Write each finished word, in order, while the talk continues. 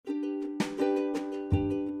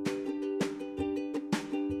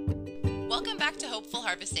Welcome back to Hopeful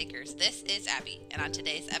Harvest Acres. This is Abby, and on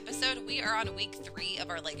today's episode, we are on week 3 of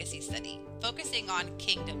our legacy study, focusing on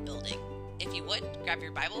kingdom building. If you would, grab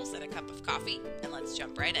your Bibles and a cup of coffee, and let's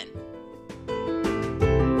jump right in.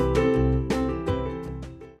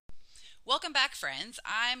 Welcome back, friends.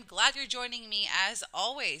 I'm glad you're joining me as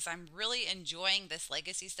always. I'm really enjoying this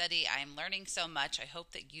legacy study. I'm learning so much. I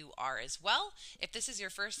hope that you are as well. If this is your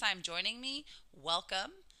first time joining me,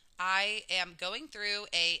 welcome. I am going through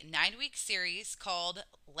a 9-week series called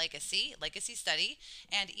Legacy Study,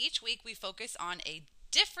 and each week we focus on a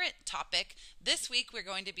different topic. This week we're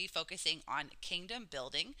going to be focusing on kingdom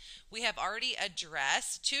building. We have already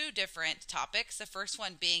addressed 2 different topics, the first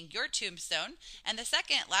one being your tombstone, and the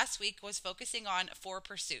second last week was focusing on 4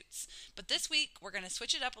 pursuits. But this week we're going to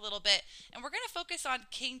switch it up a little bit, and we're going to focus on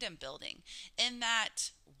kingdom building, in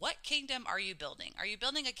that what kingdom are you building? Are you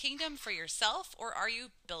building a kingdom for yourself, or are you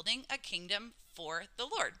building a kingdom for the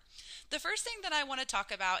Lord? The first thing that I want to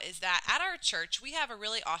talk about is that at our church, we have a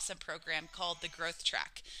really awesome program called the Growth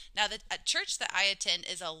Track. Now, the church that I attend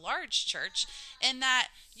is a large church in that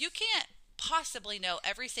you can't possibly know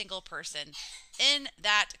every single person in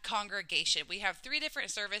that congregation. We have 3 different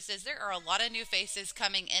services. There are a lot of new faces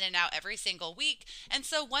coming in and out every single week. And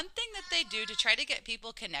so one thing that they do to try to get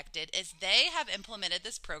people connected is they have implemented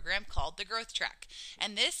this program called the Growth Track.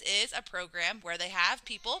 And this is a program where they have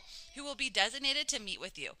people who will be designated to meet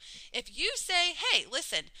with you. If you say, hey,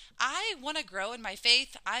 listen, I want to grow in my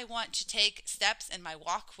faith, I want to take steps in my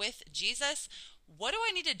walk with Jesus, what do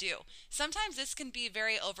I need to do? Sometimes this can be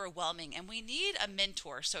very overwhelming, and we need a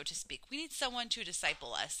mentor, so to speak. We need someone to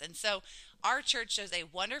disciple us. And so our church does a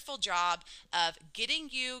wonderful job of getting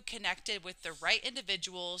you connected with the right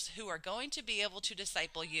individuals who are going to be able to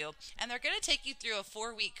disciple you. And they're going to take you through a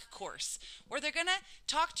 4-week course where they're going to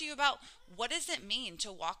talk to you about what does it mean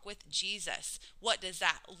to walk with Jesus? What does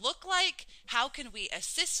that look like? How can we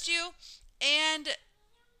assist you? And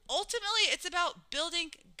ultimately, it's about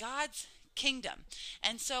building God's kingdom.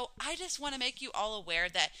 And so I just want to make you all aware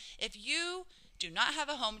that if you do not have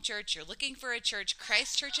a home church, you're looking for a church,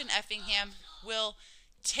 Christ Church in Effingham will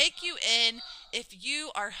take you in. If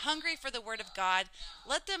you are hungry for the Word of God,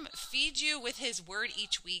 let them feed you with His Word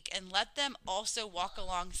each week, and let them also walk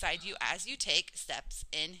alongside you as you take steps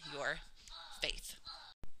in your faith.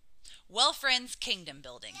 Well, friends, kingdom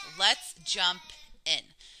building. Let's jump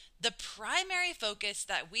in. The primary focus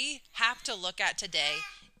that we have to look at today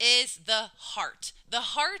is the heart. The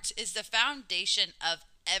heart is the foundation of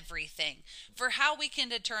everything for how we can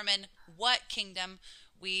determine what kingdom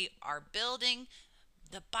we are building.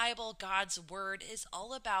 The Bible, God's Word, is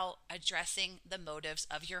all about addressing the motives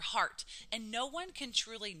of your heart. And no one can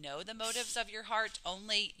truly know the motives of your heart,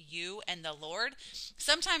 only you and the Lord.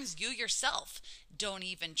 Sometimes you yourself don't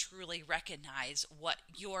even truly recognize what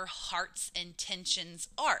your heart's intentions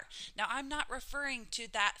are. Now, I'm not referring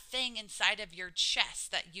to that thing inside of your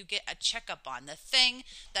chest that you get a checkup on, the thing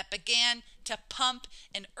that began to pump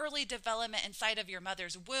in early development inside of your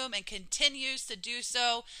mother's womb and continues to do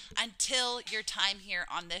so until your time here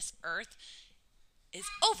on this earth is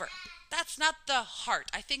over. That's not the heart.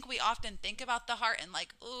 I think we often think about the heart and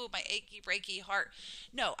like, oh, my achy, breaky heart.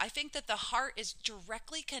 No, I think that the heart is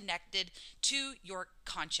directly connected to your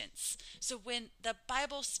conscience. So when the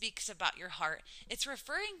Bible speaks about your heart, it's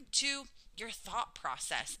referring to your thought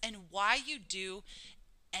process and why you do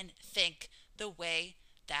and think the way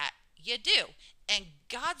that you do. And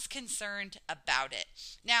God's concerned about it.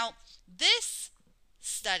 Now, this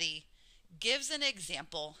study gives an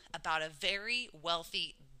example about a very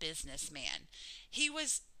wealthy businessman. He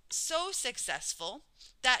was so successful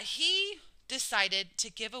that he decided to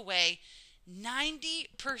give away 90%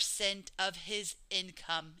 of his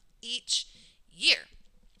income each year.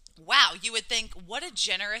 Wow, you would think, what a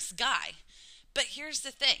generous guy. But here's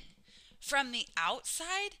the thing. From the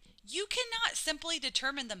outside, you cannot simply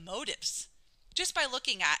determine the motives just by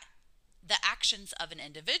looking at the actions of an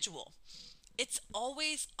individual. It's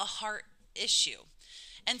always a heart issue.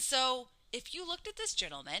 And so if you looked at this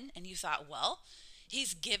gentleman and you thought, well,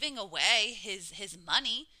 he's giving away his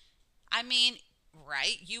money, I mean,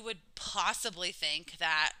 right, you would possibly think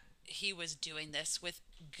that he was doing this with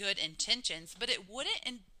good intentions, but it wouldn't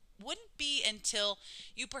be until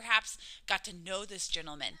you perhaps got to know this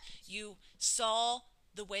gentleman. You saw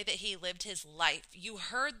the way that he lived his life. You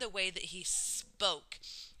heard the way that he spoke.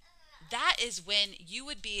 That is when you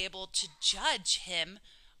would be able to judge him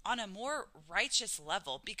on a more righteous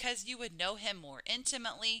level, because you would know him more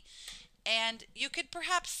intimately, and you could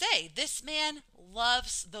perhaps say, this man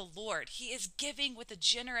loves the Lord. He is giving with a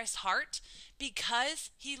generous heart because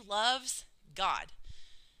he loves God.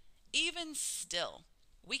 Even still,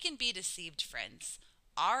 We can be deceived, friends.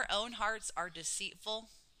 Our own hearts are deceitful.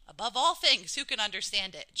 Above all things, who can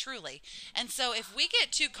understand it, truly? And so, if we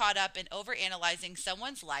get too caught up in overanalyzing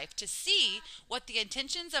someone's life to see what the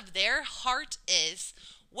intentions of their heart is,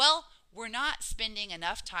 well, we're not spending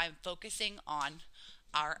enough time focusing on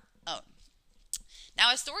our own.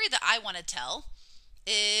 Now, a story that I want to tell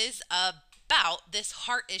is about this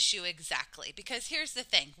heart issue exactly. Because here's the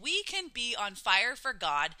thing, we can be on fire for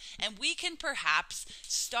God, and we can perhaps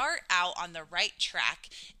start out on the right track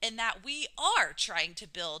in that we are trying to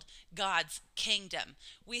build God's kingdom.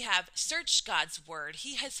 We have searched God's word.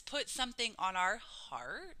 He has put something on our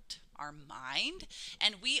heart, our mind,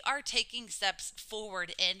 and we are taking steps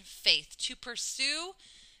forward in faith to pursue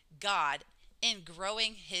God in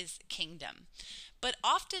growing his kingdom. But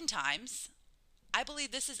oftentimes, I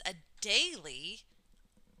believe this is a daily,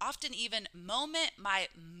 often even moment by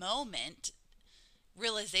moment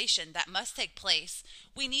realization that must take place.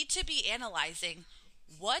 We need to be analyzing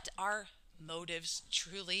what our motives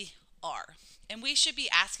truly are. And we should be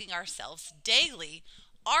asking ourselves daily,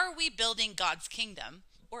 are we building God's kingdom,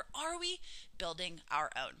 or are we building our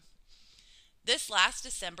own? This last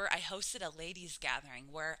December, I hosted a ladies' gathering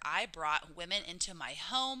where I brought women into my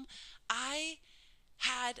home. I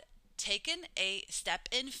had taken a step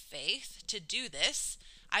in faith to do this.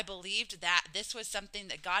 I believed that this was something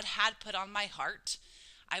that God had put on my heart.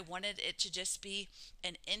 I wanted it to just be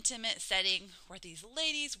an intimate setting where these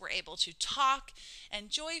ladies were able to talk,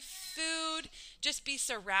 enjoy food, just be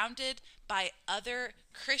surrounded by other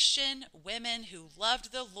Christian women who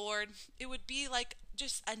loved the Lord. It would be like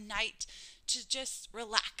just a night to just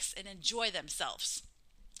relax and enjoy themselves.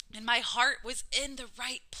 And my heart was in the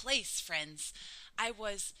right place, friends. I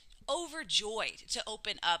was overjoyed to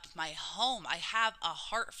open up my home. I have a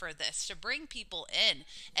heart for this, to bring people in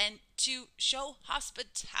and to show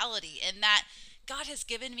hospitality, in that God has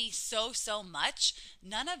given me so much.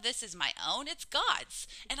 None of this is my own, it's God's.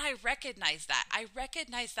 And I recognize that. I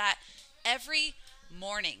recognize that every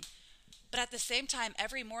morning. But at the same time,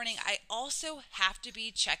 every morning, I also have to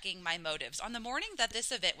be checking my motives. On the morning that this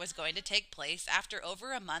event was going to take place, after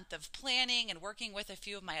over a month of planning and working with a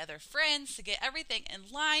few of my other friends to get everything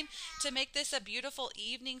in line to make this a beautiful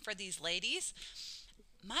evening for these ladies,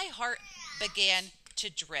 my heart began to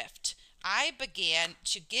drift. I began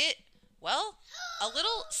to get, well, a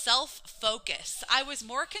little self-focused. I was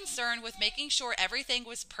more concerned with making sure everything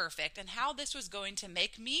was perfect and how this was going to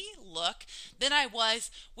make me look than I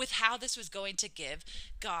was with how this was going to give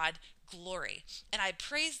God glory. And I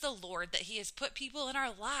praise the Lord that he has put people in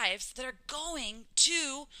our lives that are going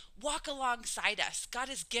to walk alongside us. God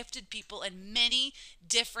has gifted people in many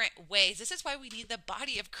different ways. This is why we need the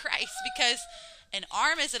body of Christ, because an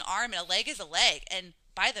arm is an arm and a leg is a leg. And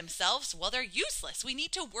by themselves, well, they're useless. We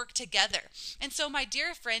need to work together. And so my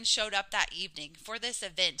dear friend showed up that evening for this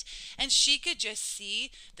event, and she could just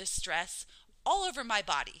see the stress all over my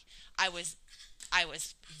body. I was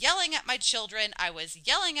yelling at my children. I was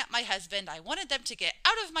yelling at my husband. I wanted them to get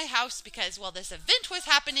out of my house because, well, this event was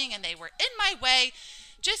happening and they were in my way.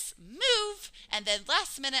 Just move. And then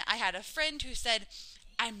last minute, I had a friend who said,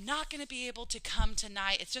 I'm not going to be able to come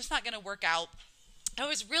tonight. It's just not going to work out. I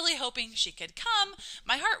was really hoping she could come.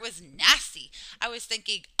 My heart was nasty. I was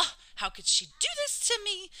thinking, oh, how could she do this to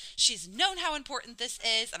me? She's known how important this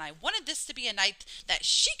is, and I wanted this to be a night that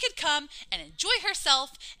she could come and enjoy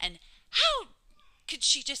herself, and how could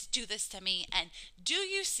she just do this to me? And do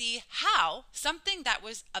you see how something that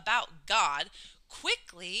was about God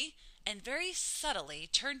quickly and very subtly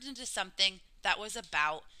turned into something that was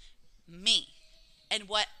about me and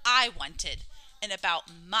what I wanted and about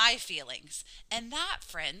my feelings? And that,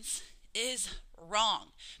 friends, is wrong.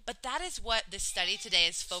 But that is what this study today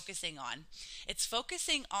is focusing on. It's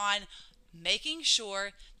focusing on making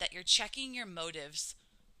sure that you're checking your motives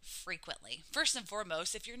frequently. First and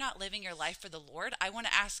foremost, if you're not living your life for the Lord, I want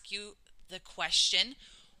to ask you the question,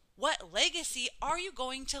 what legacy are you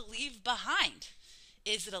going to leave behind?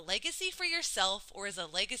 Is it a legacy for yourself, or is it a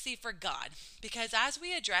legacy for God? Because as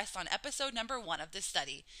we addressed on episode number 1 of this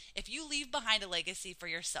study, if you leave behind a legacy for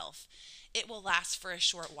yourself, it will last for a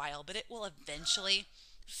short while, but it will eventually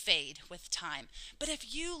fade with time. But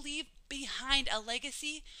if you leave behind a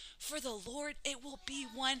legacy for the Lord, it will be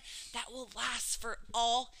one that will last for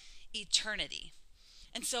all eternity.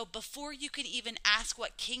 And so before you can even ask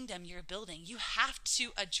what kingdom you're building, you have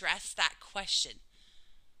to address that question.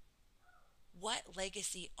 what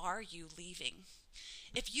legacy are you leaving?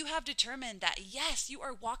 If you have determined that, yes, you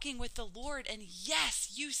are walking with the Lord, and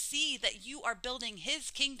yes, you see that you are building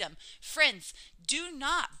his kingdom, friends, do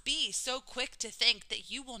not be so quick to think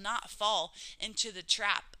that you will not fall into the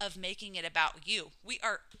trap of making it about you. We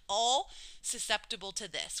are all susceptible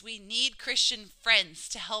to this. We need Christian friends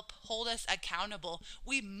to help hold us accountable.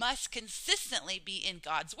 We must consistently be in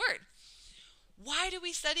God's word. Why do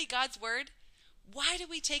we study God's word? Why do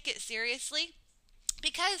we take it seriously?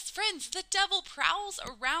 Because, friends, the devil prowls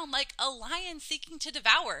around like a lion seeking to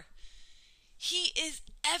devour. He is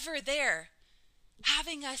ever there,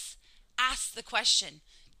 having us ask the question,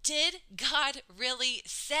 did God really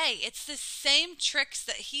say? It's the same tricks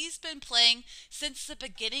that he's been playing since the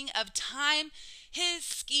beginning of time. His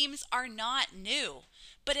schemes are not new.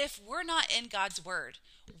 But if we're not in God's word,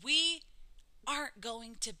 we aren't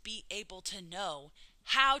going to be able to know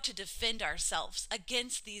how to defend ourselves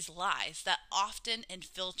against these lies that often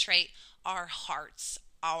infiltrate our hearts,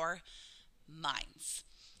 our minds.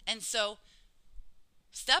 And so,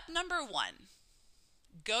 step number 1,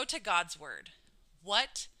 go to God's word.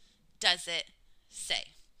 What does it say?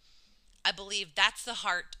 I believe that's the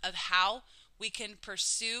heart of how we can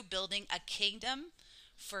pursue building a kingdom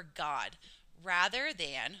for God rather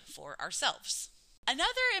than for ourselves. Another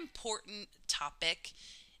important topic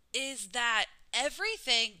is that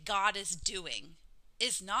everything God is doing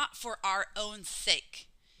is not for our own sake.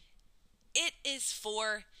 It is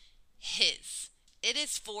for his. It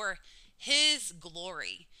is for his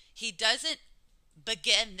glory. He doesn't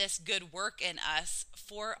begin this good work in us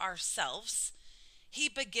for ourselves. He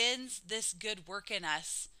begins this good work in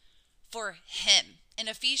us for him. In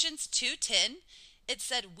Ephesians 2:10, it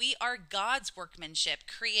said, we are God's workmanship,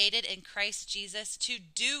 created in Christ Jesus to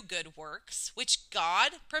do good works, which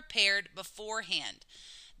God prepared beforehand,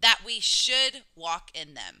 that we should walk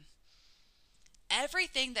in them.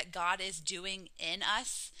 Everything that God is doing in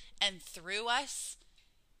us and through us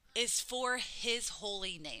is for his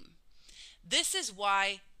holy name. This is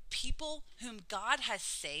why people whom God has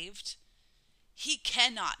saved, he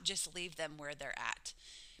cannot just leave them where they're at.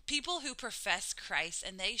 People who profess Christ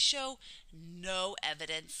and they show no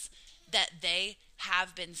evidence that they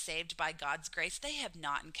have been saved by God's grace, they have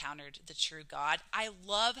not encountered the true God. I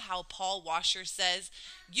love how Paul Washer says,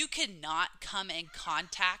 you cannot come in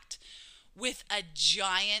contact with a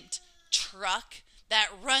giant truck that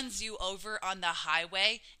runs you over on the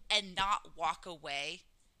highway and not walk away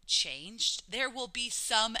changed. There will be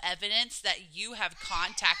some evidence that you have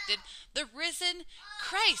contacted the risen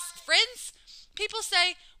Christ. Friends, people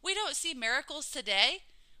say, we don't see miracles today.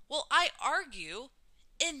 Well, I argue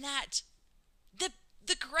in that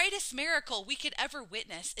the greatest miracle we could ever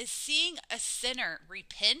witness is seeing a sinner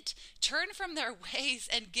repent, turn from their ways,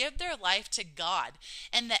 and give their life to God.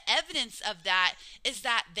 And the evidence of that is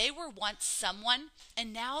that they were once someone,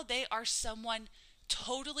 and now they are someone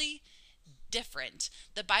totally different.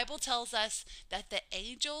 The Bible tells us that the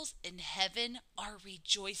angels in heaven are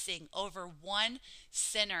rejoicing over one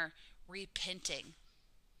sinner repenting.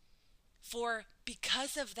 For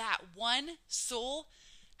because of that, one soul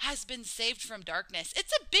has been saved from darkness.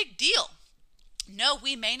 It's a big deal. No,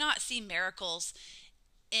 we may not see miracles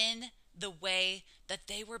in the way that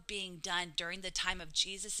they were being done during the time of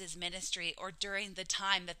Jesus's ministry or during the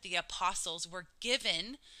time that the apostles were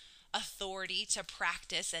given authority to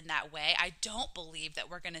practice in that way. I don't believe that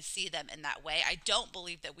we're going to see them in that way. I don't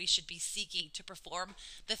believe that we should be seeking to perform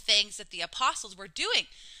the things that the apostles were doing.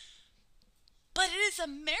 But it is a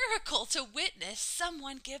miracle to witness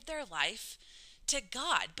someone give their life to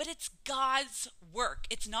God. But it's God's work.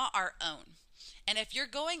 It's not our own. And if you're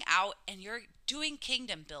going out and you're doing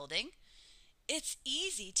kingdom building, it's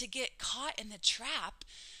easy to get caught in the trap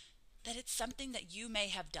that it's something that you may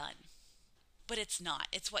have done. But it's not.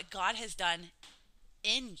 It's what God has done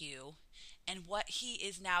in you and what he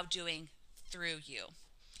is now doing through you.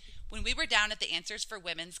 When we were down at the Answers for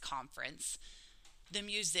Women's conference, the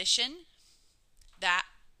musician that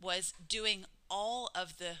was doing all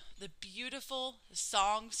of the beautiful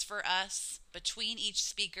songs for us between each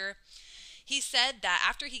speaker, he said that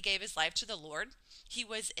after he gave his life to the Lord, he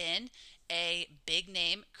was in a big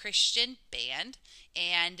name Christian band,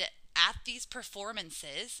 and at these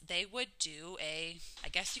performances, they would do I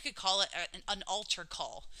guess you could call it an altar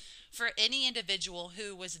call for any individual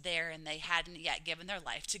who was there and they hadn't yet given their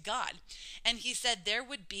life to God. And he said there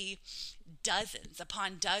would be dozens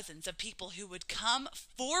upon dozens of people who would come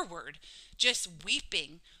forward just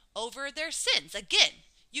weeping over their sins. Again,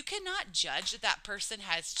 You cannot judge that that person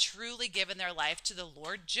has truly given their life to the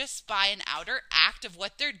Lord just by an outer act of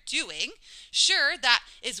what they're doing. Sure, that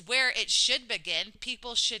is where it should begin.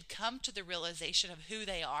 People should come to the realization of who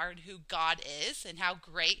they are and who God is and how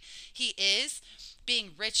great He is,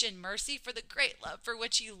 being rich in mercy for the great love for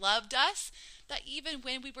which He loved us, that even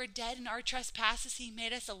when we were dead in our trespasses, He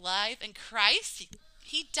made us alive in Christ.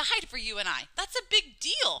 He died for you and I. That's a big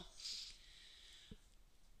deal.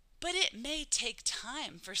 But it may take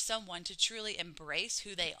time for someone to truly embrace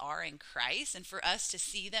who they are in Christ and for us to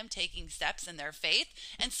see them taking steps in their faith.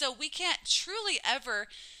 And so we can't truly ever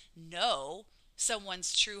know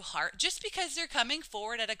someone's true heart just because they're coming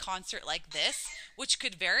forward at a concert like this, which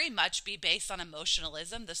could very much be based on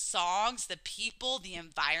emotionalism, the songs, the people, the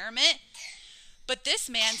environment. But this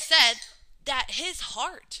man said that his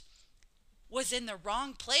heart was in the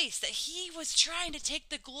wrong place, that he was trying to take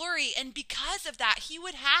the glory, and because of that he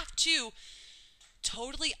would have to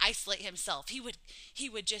totally isolate himself. He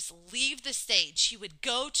would just leave the stage. He would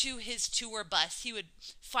go to his tour bus. He would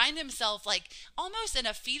find himself like almost in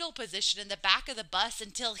a fetal position in the back of the bus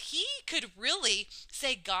until he could really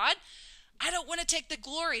say, God, I don't want to take the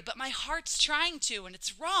glory, but my heart's trying to, and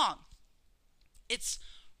it's wrong. It's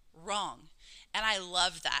wrong. And I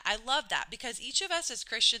love that. I love that because each of us as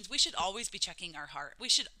Christians, we should always be checking our heart. We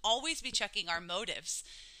should always be checking our motives.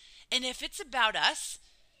 And if it's about us,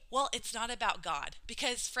 well, it's not about God.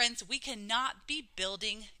 Because, friends, we cannot be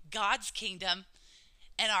building God's kingdom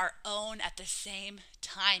and our own at the same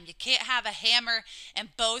time. You can't have a hammer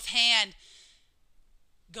and both hands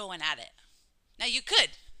going at it. Now, you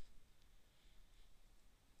could.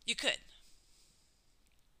 You could.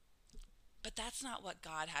 But that's not what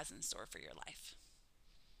God has in store for your life.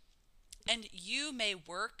 And you may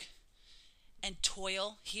work and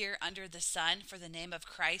toil here under the sun for the name of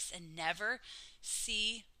Christ and never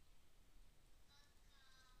see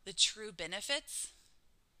the true benefits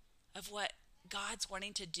of what God's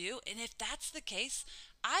wanting to do. And if that's the case,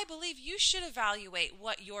 I believe you should evaluate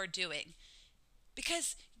what you're doing,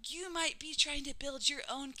 because you might be trying to build your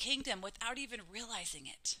own kingdom without even realizing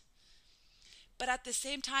it. But at the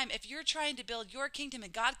same time, if you're trying to build your kingdom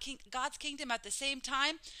and God's kingdom at the same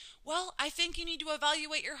time, well, I think you need to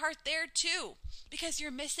evaluate your heart there too, because you're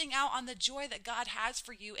missing out on the joy that God has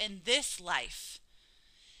for you in this life.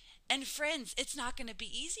 And friends, it's not going to be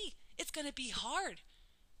easy. It's going to be hard.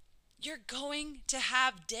 You're going to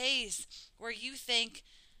have days where you think,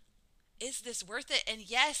 is this worth it? And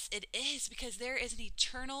yes, it is, because there is an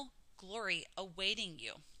eternal glory awaiting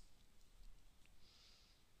you.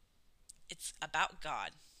 It's about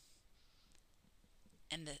God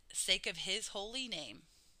and the sake of His holy name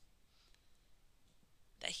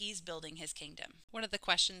that He's building His kingdom. One of the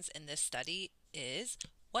questions in this study is,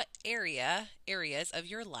 what areas of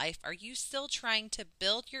your life are you still trying to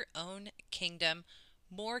build your own kingdom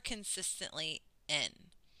more consistently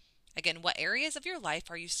in? Again, what areas of your life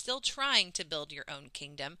are you still trying to build your own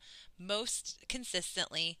kingdom most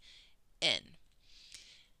consistently in?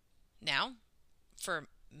 Now, for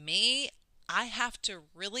me, I have to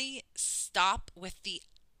really stop with the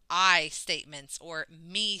I statements or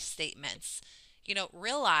me statements.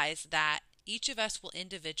 Realize that each of us will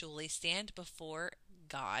individually stand before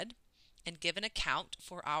God and give an account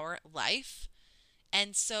for our life.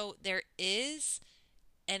 And so there is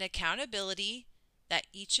an accountability that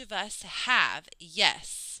each of us have,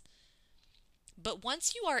 yes. But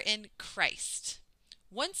once you are in Christ,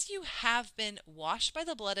 once you have been washed by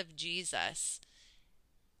the blood of Jesus,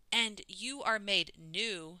 and you are made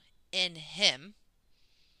new in Him,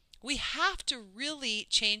 we have to really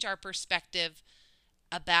change our perspective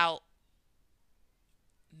about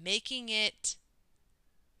making it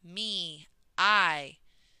me, I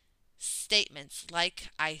statements, like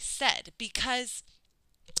I said, because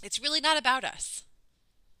it's really not about us.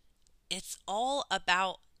 It's all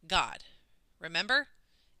about God. Remember?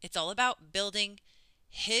 It's all about building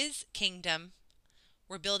His kingdom.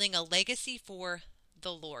 We're building a legacy for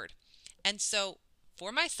the Lord. And so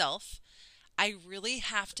for myself, I really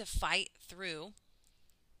have to fight through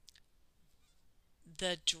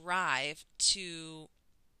the drive to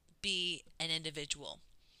be an individual.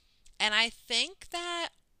 And I think that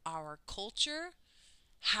our culture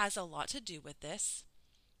has a lot to do with this.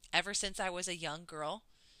 Ever since I was a young girl,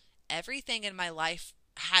 everything in my life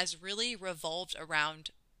has really revolved around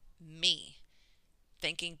me.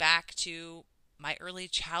 Thinking back to my early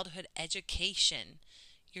childhood education,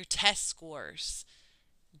 your test scores,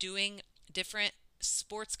 doing different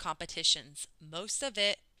sports competitions. Most of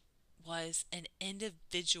it was an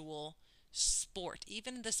individual sport.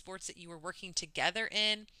 Even the sports that you were working together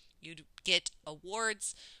in, you'd get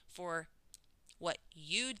awards for what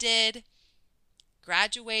you did,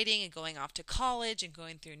 graduating and going off to college and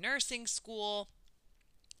going through nursing school.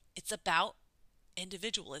 It's about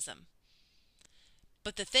individualism.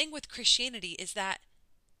 But the thing with Christianity is that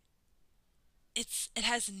it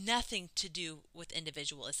has nothing to do with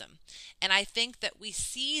individualism. And I think that we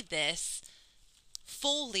see this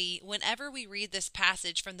fully whenever we read this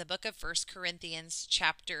passage from the book of 1 Corinthians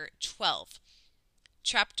chapter 12.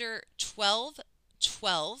 Chapter 12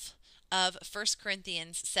 of 1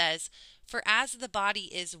 Corinthians says, "For as the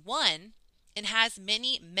body is one and has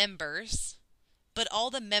many members, but all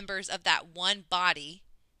the members of that one body,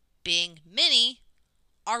 being many,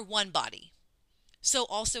 are one body, so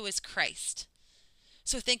also is Christ."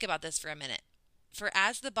 So think about this for a minute. For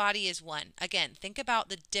as the body is one, again, think about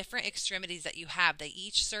the different extremities that you have. They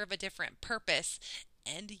each serve a different purpose,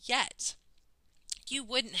 and yet you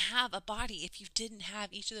wouldn't have a body if you didn't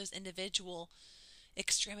have each of those individual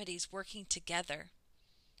extremities working together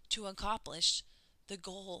to accomplish the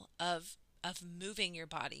goal of moving your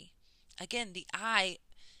body. Again, the eye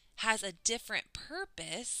has a different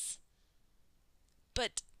purpose,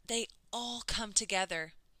 but they all come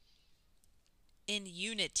together in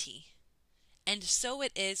unity. And so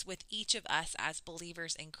it is with each of us as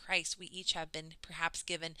believers in Christ. We each have been perhaps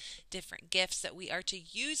given different gifts that we are to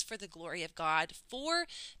use for the glory of God, for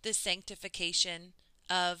the sanctification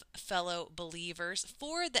of fellow believers,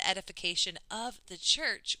 for the edification of the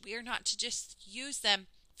church. We are not to just use them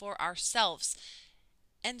for ourselves.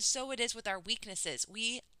 And so it is with our weaknesses.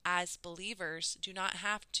 We as believers do not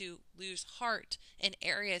have to lose heart in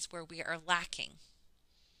areas where we are lacking,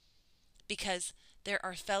 because there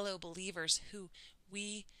are fellow believers who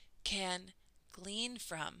we can glean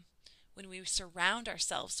from when we surround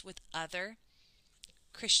ourselves with other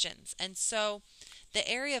Christians. And so the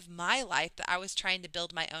area of my life that I was trying to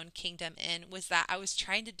build my own kingdom in was that I was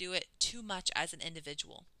trying to do it too much as an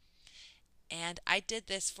individual. And I did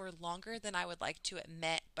this for longer than I would like to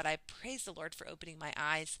admit, but I praise the Lord for opening my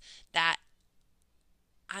eyes that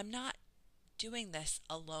I'm not doing this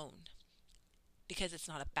alone. Because it's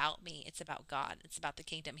not about me, it's about God. It's about the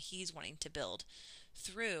kingdom He's wanting to build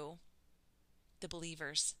through the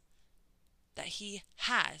believers that He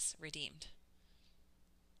has redeemed.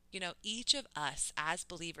 You know, each of us as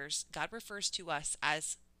believers, God refers to us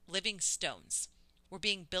as living stones. We're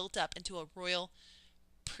being built up into a royal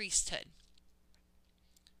priesthood.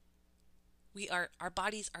 Our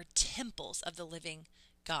bodies are temples of the living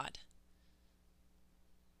God.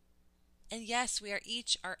 And yes, we are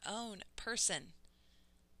each our own person,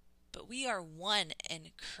 but we are one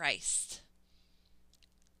in Christ.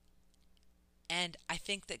 And I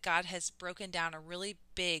think that God has broken down a really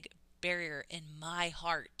big barrier in my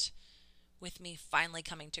heart with me finally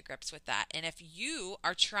coming to grips with that. And if you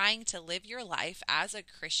are trying to live your life as a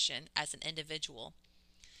Christian, as an individual,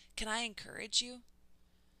 can I encourage you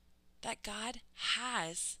that God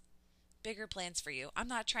has bigger plans for you? I'm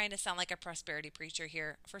not trying to sound like a prosperity preacher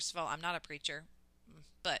here. First of all, I'm not a preacher,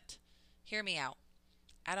 but hear me out.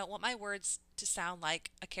 I don't want my words to sound like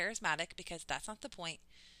a charismatic, because that's not the point.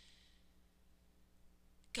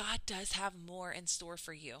 God does have more in store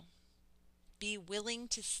for you. Be willing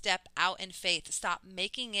to step out in faith. Stop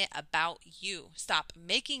making it about you. Stop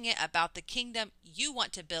making it about the kingdom you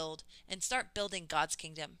want to build, and start building God's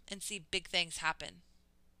kingdom and see big things happen.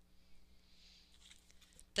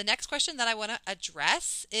 The next question that I want to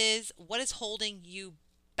address is, what is holding you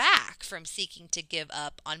back from seeking to give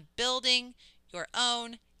up on building your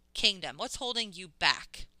own kingdom? What's holding you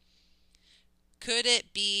back? Could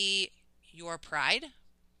it be your pride?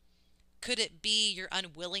 Could it be your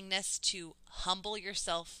unwillingness to humble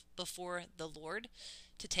yourself before the Lord,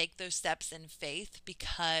 to take those steps in faith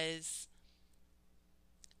because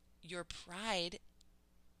your pride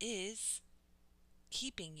is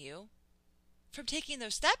keeping you from taking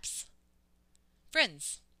those steps?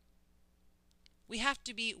 Friends, we have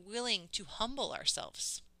to be willing to humble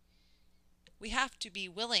ourselves. We have to be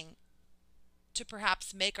willing to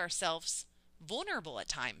perhaps make ourselves vulnerable at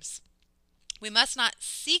times. We must not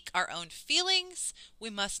seek our own feelings.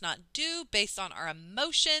 We must not do based on our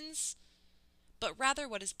emotions, but rather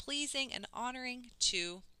what is pleasing and honoring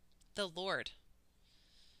to the Lord.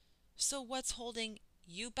 So what's holding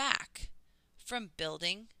you back from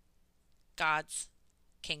building God's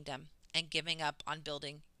kingdom and giving up on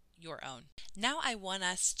building your own? Now I want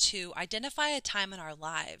us to identify a time in our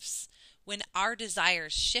lives when our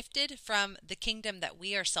desires shifted from the kingdom that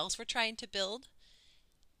we ourselves were trying to build,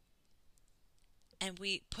 and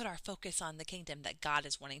we put our focus on the kingdom that God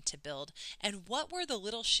is wanting to build. And what were the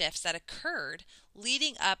little shifts that occurred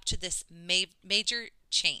leading up to this major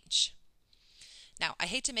change? Now, I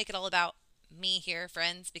hate to make it all about me here,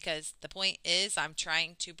 friends, because the point is I'm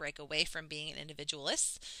trying to break away from being an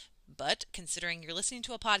individualist. But considering you're listening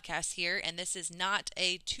to a podcast here and this is not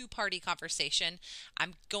a two-party conversation,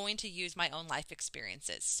 I'm going to use my own life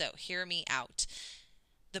experiences. So hear me out.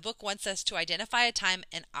 The book wants us to identify a time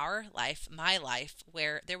in our life, my life,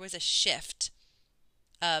 where there was a shift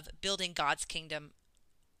of building God's kingdom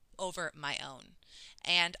over my own.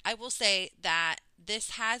 And I will say that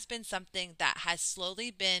this has been something that has slowly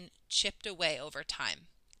been chipped away over time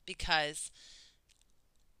because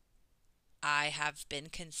I have been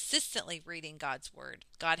consistently reading God's word.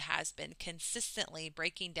 God has been consistently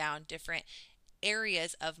breaking down different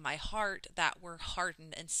areas of my heart that were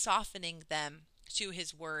hardened and softening them to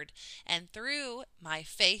his word. And through my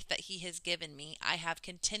faith that he has given me, I have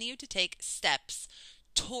continued to take steps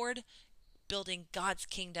toward building God's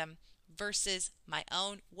kingdom versus my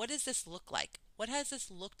own. What does this look like? What has this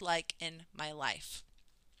looked like in my life?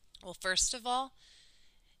 Well, first of all,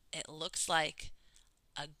 it looks like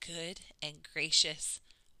a good and gracious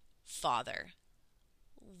father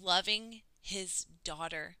loving his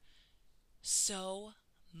daughter so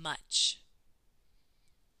much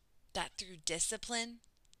that through discipline,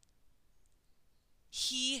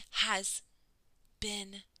 he has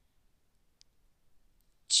been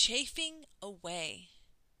chafing away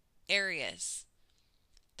areas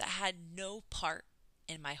that had no part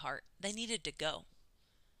in my heart. They needed to go.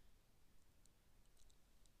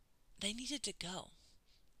 They needed to go.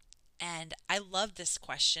 And I love this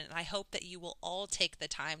question. And I hope that you will all take the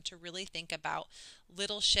time to really think about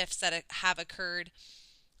little shifts that have occurred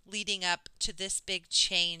leading up to this big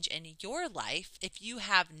change in your life. If you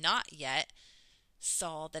have not yet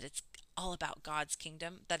saw that it's all about God's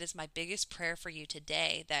kingdom, that is my biggest prayer for you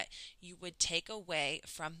today, that you would take away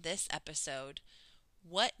from this episode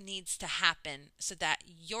what needs to happen so that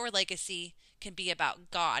your legacy can be about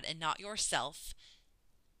God and not yourself,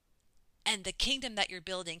 and the kingdom that you're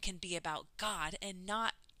building can be about God and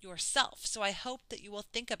not yourself. So I hope that you will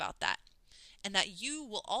think about that, and that you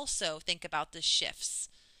will also think about the shifts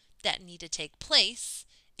that need to take place.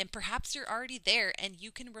 And perhaps you're already there and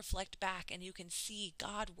you can reflect back and you can see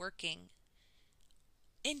God working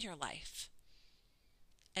in your life.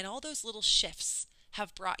 And all those little shifts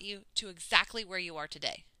have brought you to exactly where you are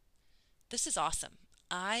today. This is awesome.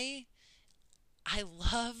 I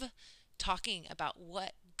love talking about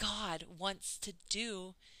what God wants to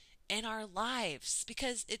do in our lives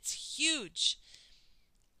because it's huge.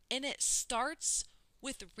 And it starts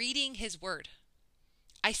with reading his word.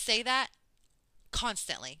 I say that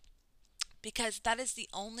constantly because that is the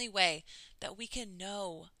only way that we can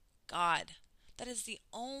know God. That is the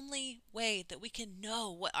only way that we can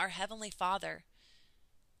know what our Heavenly Father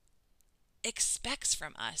expects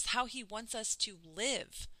from us, how he wants us to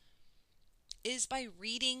live, is by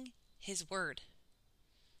reading his word.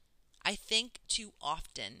 I think too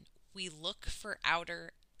often we look for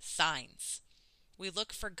outer signs. We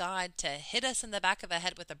look for God to hit us in the back of the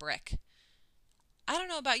head with a brick. I don't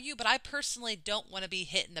know about you, but I personally don't want to be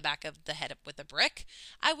hit in the back of the head with a brick.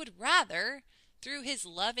 I would rather, through his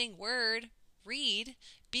loving word, read,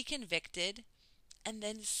 be convicted, and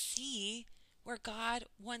then see where God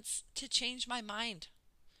wants to change my mind,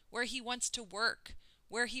 where he wants to work,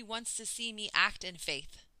 where he wants to see me act in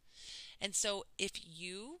faith. And so if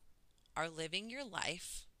you are living your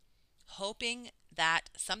life hoping that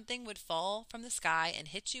something would fall from the sky and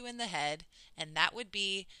hit you in the head, and that would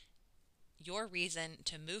be your reason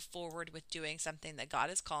to move forward with doing something that God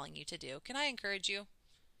is calling you to do, can I encourage you?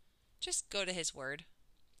 Just go to his word.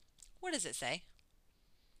 What does it say?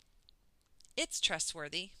 It's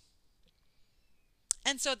trustworthy.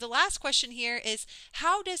 And so the last question here is,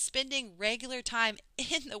 how does spending regular time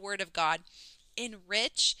in the Word of God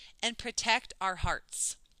enrich and protect our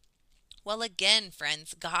hearts? Well, again,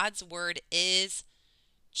 friends, God's Word is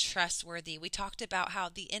trustworthy. We talked about how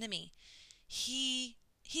the enemy, he's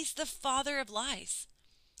the father of lies.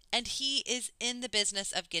 And he is in the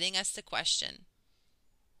business of getting us to question,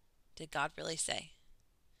 did God really say?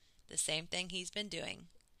 The same thing he's been doing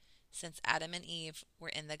since Adam and Eve were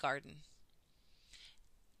in the garden.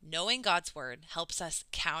 Knowing God's word helps us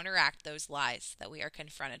counteract those lies that we are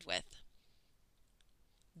confronted with.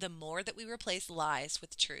 The more that we replace lies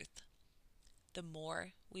with truth, the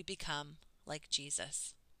more we become like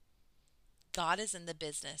Jesus. God is in the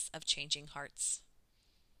business of changing hearts.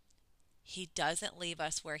 He doesn't leave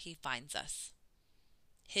us where he finds us.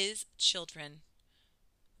 His children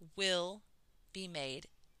will be made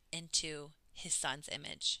into his son's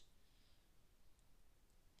image.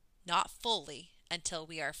 Not fully until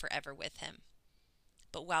we are forever with him.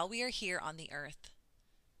 But while we are here on the earth,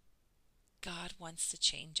 God wants to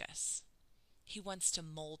change us. He wants to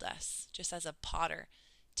mold us, just as a potter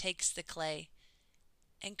takes the clay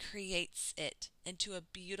and creates it into a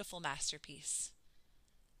beautiful masterpiece.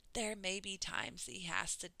 There may be times that he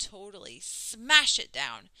has to totally smash it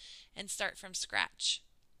down and start from scratch.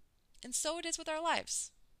 And so it is with our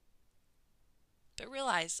lives. But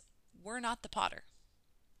realize we're not the potter.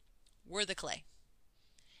 We're the clay.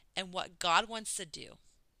 And what God wants to do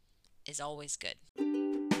is always good.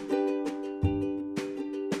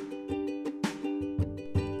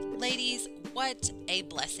 Ladies, what a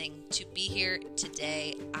blessing to be here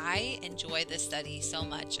today. I enjoy this study so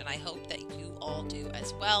much, and I hope that you all do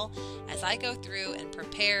as well. As I go through and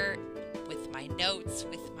prepare with my notes,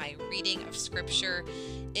 with my reading of Scripture,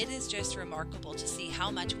 it is just remarkable to see how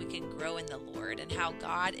much we can grow in the Lord and how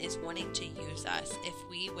God is wanting to use us if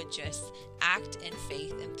we would just act in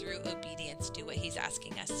faith and through obedience do what He's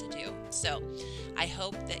asking us to do. So I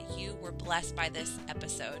hope that you were blessed by this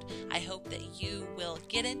episode. I hope that you will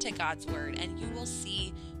get into God's Word and you will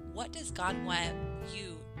see what does God want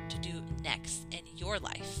you to do next in your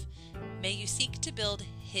life. May you seek to build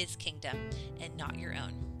His kingdom and not your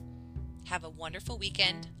own. Have a wonderful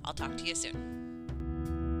weekend. I'll talk to you soon.